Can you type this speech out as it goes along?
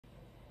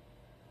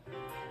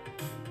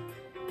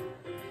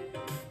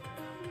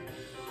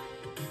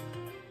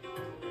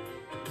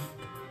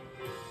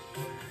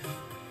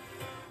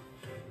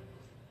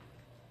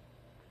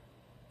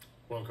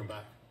Welcome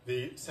back.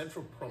 The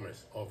central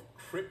promise of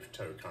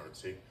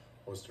cryptocurrency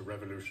was to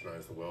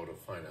revolutionize the world of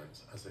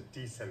finance as a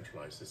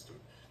decentralized system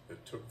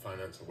that took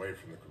finance away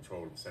from the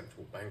control of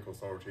central bank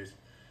authorities.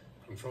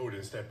 Controlled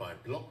instead by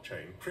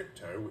blockchain,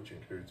 crypto, which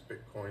includes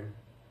Bitcoin,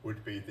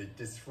 would be the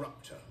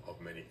disruptor of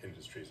many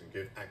industries and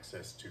give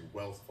access to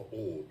wealth for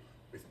all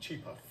with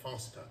cheaper,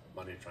 faster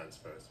money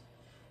transfers.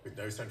 With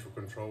no central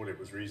control, it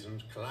was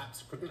reasoned,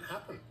 collapse couldn't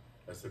happen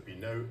as there'd be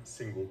no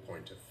single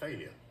point of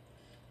failure.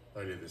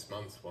 Earlier this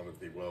month, one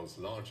of the world's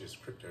largest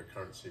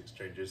cryptocurrency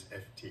exchanges,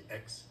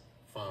 FTX,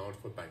 filed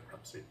for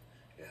bankruptcy.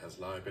 It has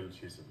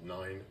liabilities of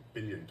 $9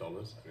 billion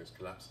and its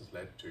collapse has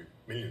led to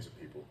millions of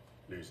people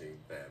losing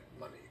their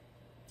money.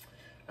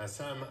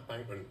 Sam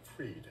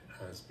Bankman-Fried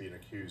has been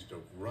accused of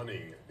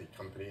running the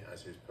company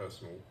as his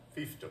personal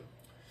fiefdom.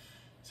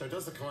 So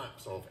does the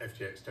collapse of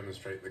FTX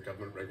demonstrate that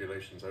government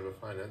regulations over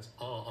finance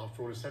are,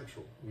 after all,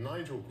 essential?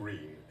 Nigel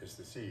Green is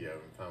the CEO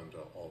and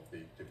founder of the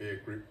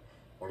deVere Group,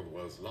 one of the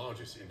world's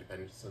largest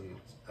independent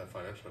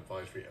financial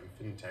advisory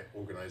and fintech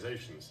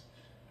organizations.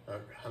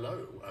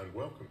 Hello and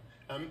welcome.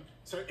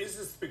 So is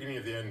this the beginning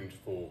of the end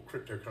for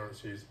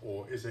cryptocurrencies,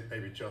 or is it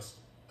maybe just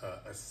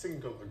a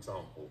single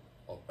example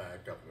of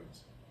bad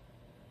governance?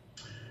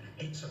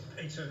 It's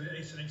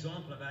an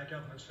example of bad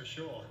governance for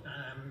sure.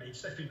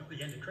 It's definitely not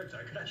the end of crypto.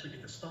 It could actually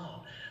be the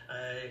start,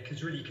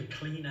 because really you could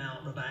clean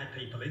out the bad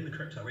people in the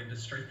crypto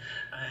industry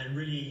and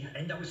really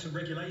end up with some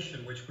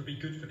regulation which would be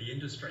good for the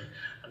industry,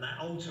 and that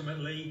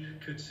ultimately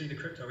could see the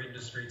crypto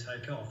industry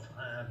take off.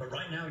 But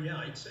right now,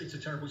 yeah, it's a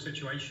terrible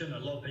situation. A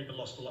lot of people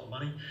lost a lot of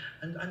money,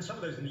 and some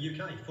of those in the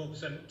UK,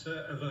 4%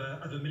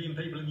 of a million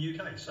people in the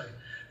UK, so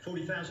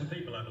 40,000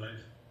 people, I believe.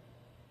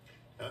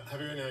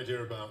 Have you any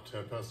idea about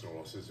personal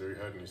losses? Have you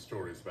heard any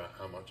stories about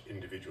how much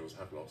individuals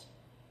have lost?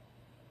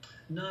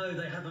 No,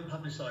 they haven't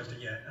publicised it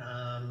yet.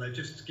 They've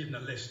just given a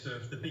list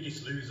of the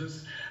biggest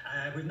losers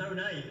with no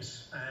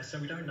names. So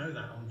we don't know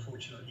that,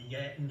 unfortunately,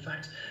 yet. In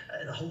fact,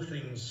 the whole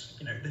thing's,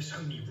 there's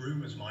so many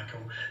rumours, Michael.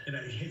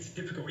 It's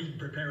difficult even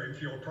preparing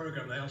for your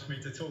programme. They asked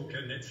me to talk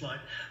and it's like,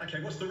 okay,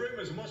 what's the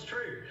rumours and what's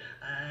true?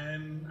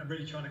 I'm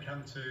really trying to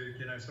come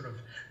to, sort of,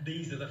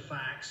 these are the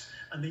facts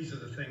and these are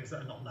the things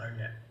that are not known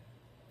yet.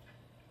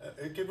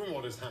 Given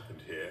what has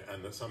happened here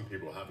and that some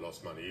people have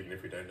lost money, even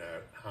if we don't know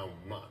how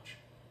much,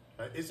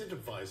 is it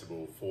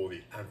advisable for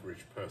the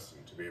average person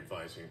to be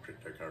advising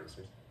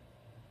cryptocurrencies?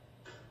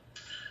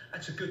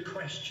 That's a good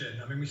question.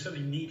 I mean, we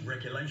certainly need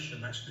regulation,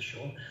 that's for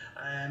sure.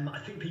 I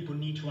think people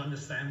need to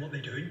understand what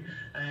they're doing.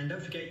 And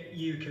don't forget,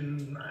 you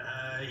can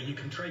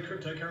trade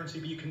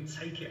cryptocurrency, but you can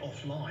take it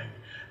offline.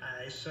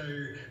 So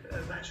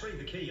that's really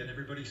the key. And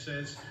everybody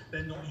says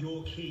they're not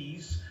your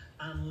keys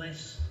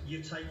unless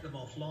you take them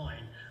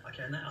offline.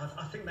 Okay, and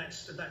I think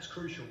that's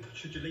crucial.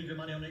 Should you leave your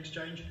money on the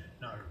exchange?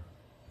 No.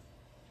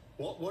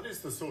 What is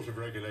the sort of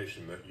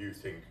regulation that you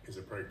think is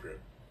appropriate?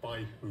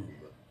 By whom?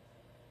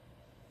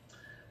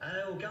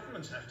 Well,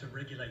 governments have to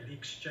regulate the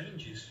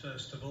exchanges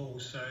first of all.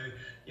 So,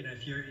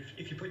 if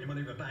you put your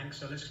money with a bank,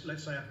 so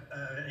let's say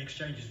an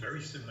exchange is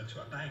very similar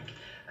to a bank.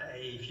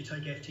 If you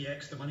take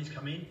FTX, the money's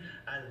come in,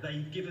 and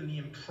they've given the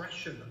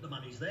impression that the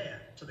money's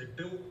there. So they've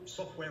built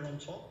software on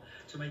top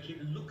to make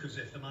it look as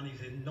if the money's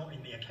not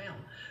in the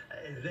account.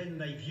 Then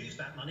they've used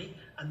that money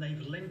and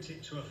they've lent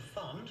it to a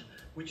fund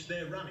which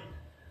they're running.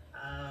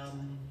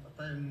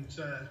 And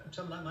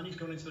some of that money's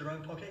gone into their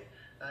own pocket,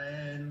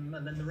 and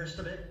then the rest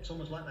of it, it's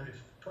almost like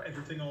they've put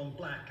everything on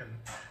black and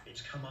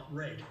it's come up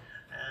red.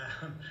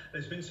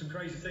 There's been some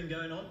crazy thing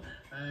going on,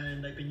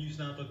 and they've been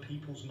using other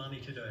people's money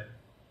to do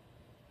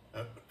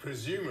it.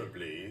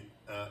 Presumably,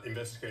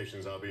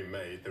 investigations are being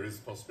made. There is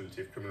a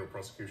possibility of criminal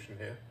prosecution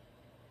here.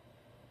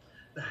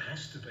 There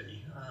has to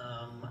be,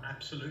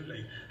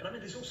 absolutely. But I mean,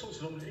 there's all sorts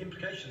of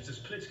implications. There's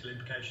political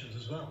implications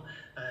as well.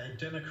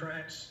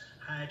 Democrats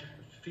had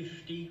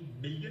 50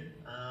 million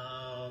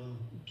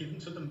given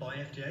to them by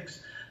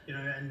FTX,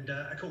 and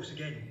of course,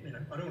 again,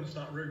 I don't want to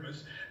start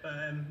rumours.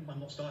 I'm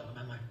not starting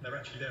them, am I? They're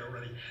actually there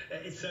already.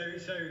 So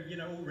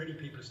already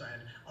people are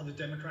saying, are the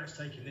Democrats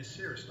taking this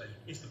seriously?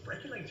 It's the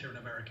regulator in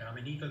America. I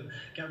mean, even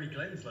Gary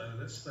Gensler,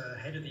 that's the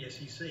head of the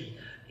SEC,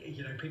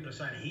 people are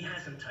saying he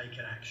hasn't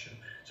taken action.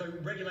 So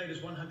regulators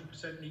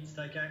 100% need to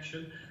take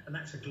action, and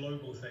that's a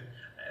global thing.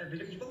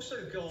 But you've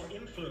also got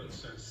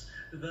influencers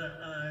that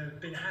have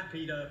been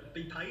happy to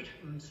be paid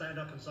and stand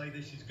up and say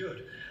this is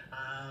good.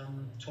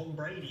 Tom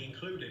Brady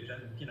included,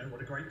 and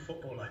what a great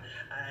footballer.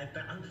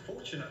 But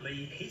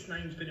unfortunately, his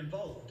name's been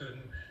involved,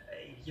 and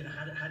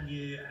how do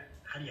you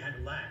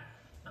handle that?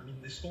 I mean,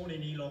 this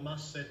morning Elon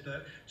Musk said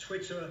that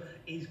Twitter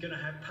is going to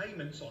have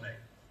payments on it,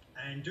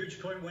 and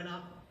Dogecoin went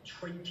up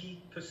 20%.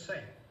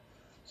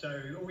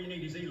 So all you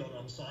need is Elon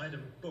on side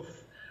and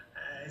boof.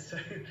 So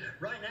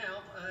right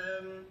now,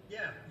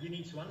 you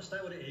need to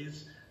understand what it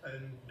is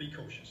and be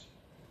cautious.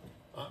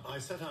 I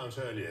set out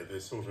earlier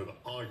this sort of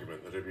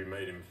argument that had been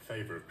made in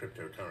favour of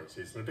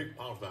cryptocurrencies, and a big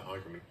part of that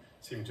argument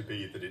seemed to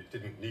be that it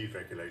didn't need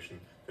regulation,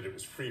 that it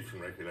was free from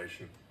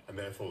regulation, and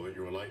therefore that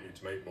you were likely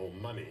to make more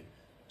money.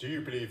 Do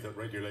you believe that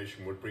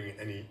regulation would bring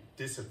any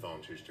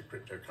disadvantage to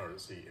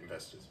cryptocurrency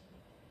investors?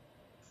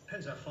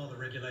 Depends how far the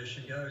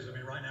regulation goes. I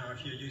mean, right now,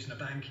 if you're using a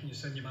bank and you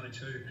send your money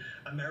to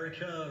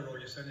America, or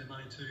you're sending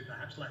money to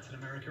perhaps Latin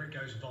America, it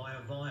goes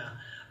via.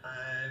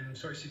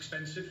 So it's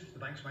expensive. The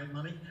banks make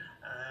money,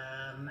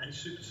 and it's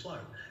super slow.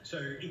 So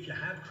if you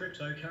have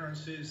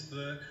cryptocurrencies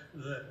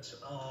that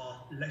are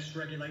less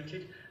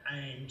regulated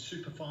and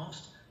super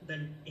fast,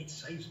 then it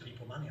saves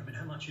people money. I mean,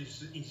 how much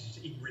is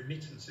in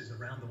remittances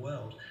around the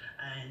world?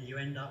 And you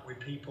end up with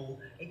people,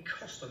 it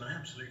costs them an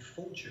absolute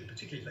fortune,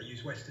 particularly if they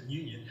use Western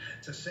Union,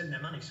 to send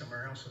their money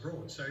somewhere else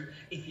abroad. So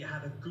if you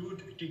have a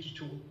good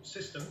digital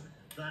system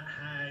that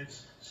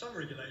has some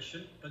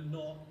regulation, but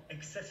not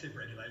excessive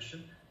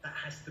regulation, that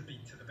has to be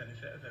to the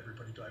benefit of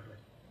everybody globally.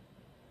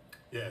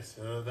 Yes,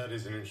 that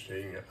is an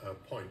interesting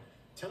point.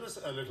 Tell us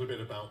a little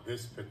bit about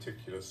this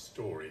particular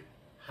story.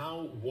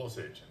 How was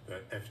it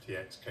that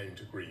FTX came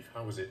to grief?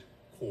 How was it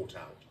caught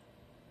out?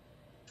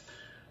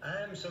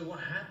 So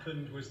what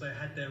happened was they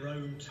had their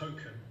own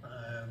token,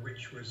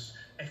 which was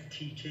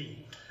FTT.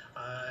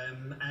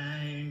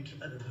 And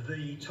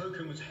the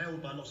token was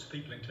held by lots of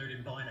people,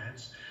 including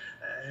Binance.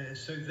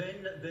 So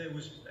then it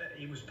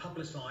was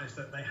publicized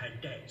that they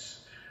had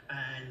debts,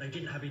 and they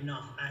didn't have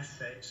enough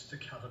assets to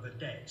cover the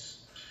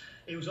debts.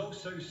 It was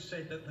also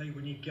said that they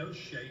were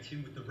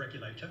negotiating with the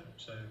regulator,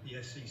 so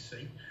the SEC,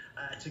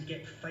 to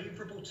get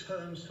favourable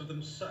terms for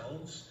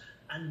themselves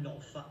and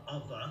not for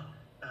other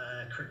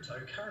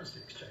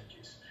cryptocurrency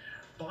exchanges.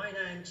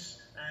 Binance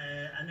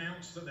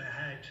announced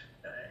that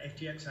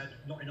FTX had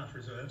not enough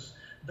reserves.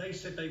 They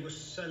said they were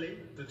selling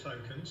the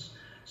tokens.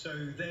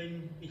 So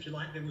then, if you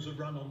like, there was a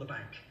run on the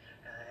bank.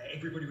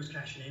 Everybody was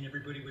cashing in,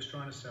 everybody was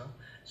trying to sell.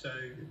 So,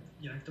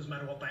 it doesn't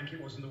matter what bank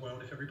it was in the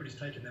world, if everybody's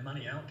taking their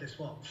money out, guess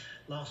what?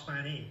 Last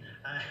man in.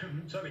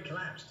 So it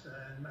collapsed.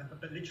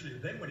 But literally,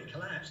 then when it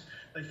collapsed,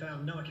 they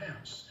found no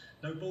accounts,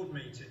 no board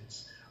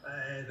meetings.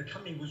 The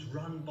company was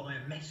run by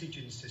a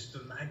messaging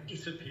system that had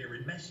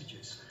disappearing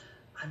messages.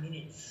 I mean,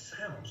 it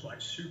sounds like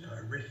super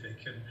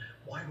horrific. And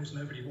why was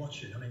nobody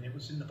watching? I mean, it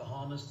was in the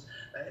Bahamas.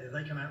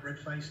 They come out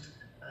red-faced.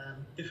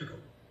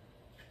 Difficult.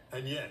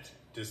 And yet,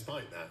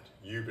 despite that,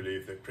 you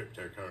believe that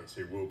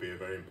cryptocurrency will be a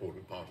very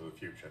important part of the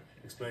future.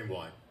 Explain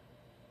why.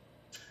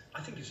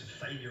 I think it's a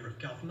failure of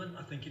government.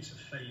 I think it's a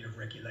failure of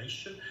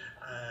regulation.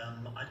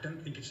 I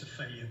don't think it's a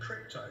failure of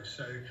crypto.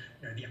 So,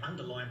 the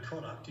underlying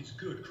product is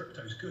good.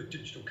 Crypto is good.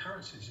 Digital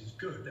currencies is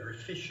good. They're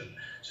efficient.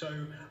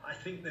 So I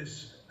think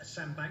there's a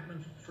Sam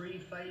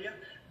Bankman-Fried failure.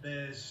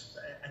 There's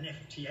an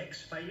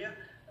FTX failure.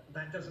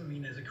 That doesn't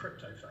mean there's a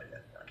crypto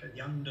failure. Okay?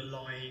 The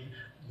underlying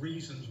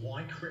reasons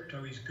why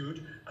crypto is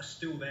good are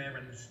still there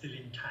and still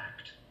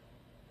intact.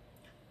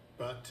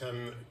 But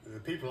the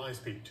people I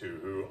speak to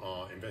who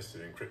are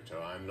invested in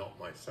crypto, I'm not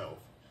myself,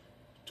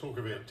 talk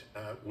of it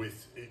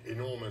with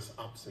enormous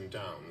ups and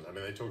downs. I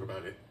mean, they talk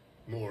about it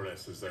more or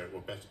less as though it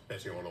were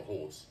betting on a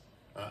horse.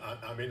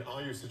 I mean,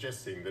 are you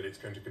suggesting that it's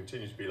going to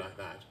continue to be like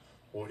that?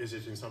 Or is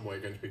it in some way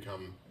going to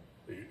become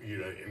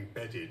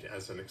embedded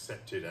as an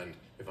accepted and,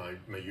 if I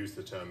may use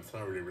the term,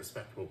 thoroughly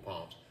respectable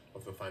part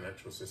of the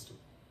financial system?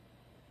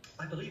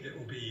 I believe it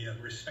will be a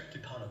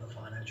respected part of the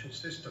financial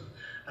system.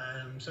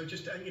 So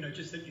just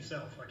think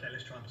yourself. Okay,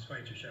 let's try and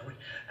persuade you, shall we?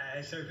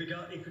 So if we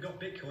got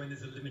Bitcoin,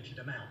 there's a limited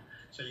amount.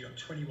 So you got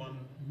 21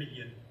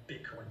 million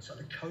Bitcoin. So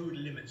the code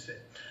limits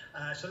it.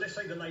 So let's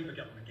say the Labour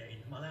government get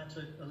in. Am I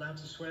allowed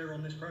to swear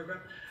on this program?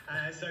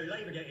 So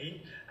Labour get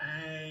in,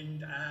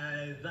 and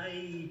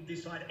they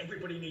decide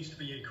everybody needs to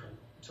be equal.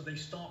 So they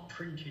start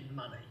printing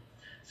money.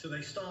 So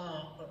they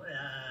start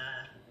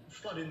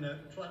flooding the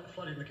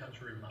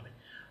country with money.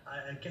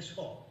 Guess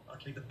what?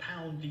 Okay, the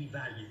pound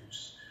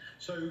devalues.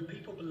 So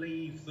people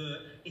believe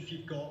that if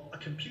you've got a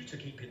computer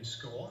keeping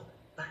score,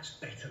 that's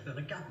better than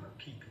a government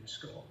keeping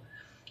score.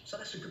 So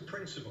that's a good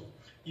principle.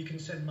 You can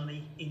send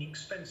money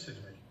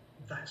inexpensively.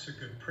 That's a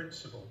good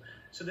principle.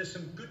 So there's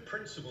some good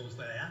principles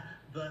there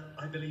that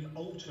I believe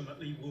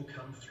ultimately will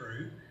come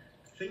through.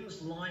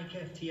 Things like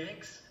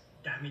FTX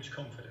damage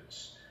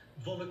confidence.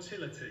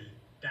 Volatility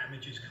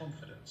damages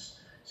confidence.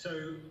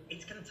 So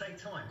it's going to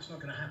take time. It's not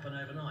going to happen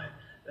overnight.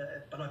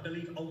 But I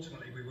believe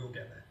ultimately we will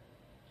get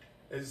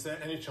there. Is there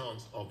any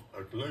chance of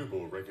a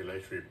global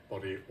regulatory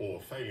body,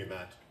 or failing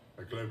that,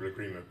 a global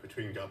agreement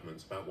between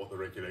governments about what the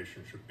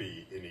regulation should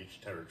be in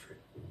each territory?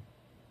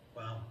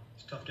 Well,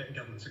 it's tough getting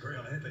governments to agree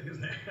on anything,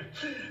 isn't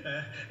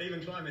it?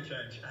 Even climate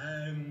change.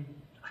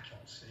 I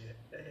can't see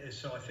it.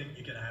 So I think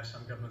you're going to have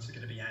some governments are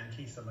going to be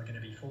anti, some are going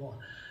to be for.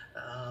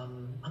 I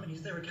mean,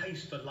 is there a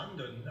case for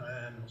London,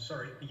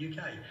 the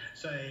UK,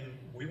 saying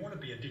we want to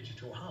be a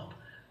digital hub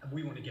and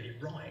we want to get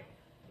it right?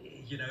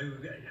 The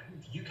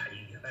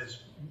UK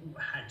has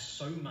had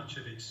so much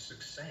of its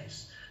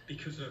success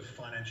because of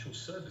financial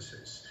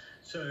services.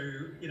 So,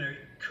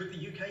 could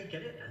the UK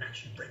get it and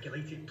actually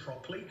regulate it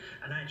properly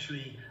and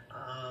actually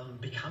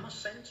become a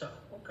centre?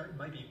 Okay,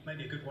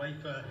 maybe a good way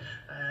for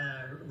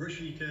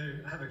Rishi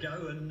to have a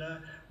go and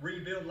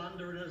rebuild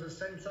London as a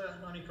centre,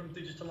 only from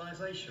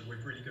digitalisation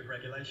with really good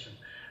regulation.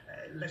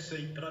 Let's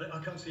see, but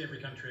I can't see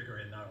every country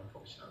agreeing, no,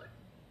 unfortunately.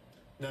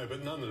 No,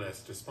 but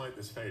nonetheless, despite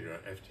this failure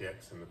at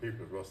FTX and the people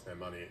who've lost their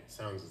money, it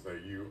sounds as though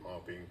you are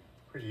being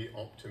pretty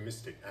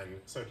optimistic, and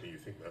certainly you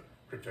think that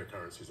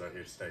cryptocurrencies are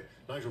here to stay.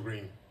 Nigel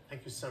Green,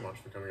 thank you so much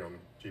for coming on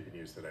GB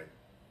News today.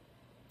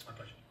 My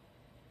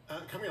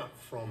pleasure. Coming up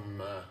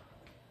from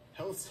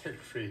Health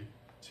Secretary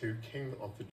to King of the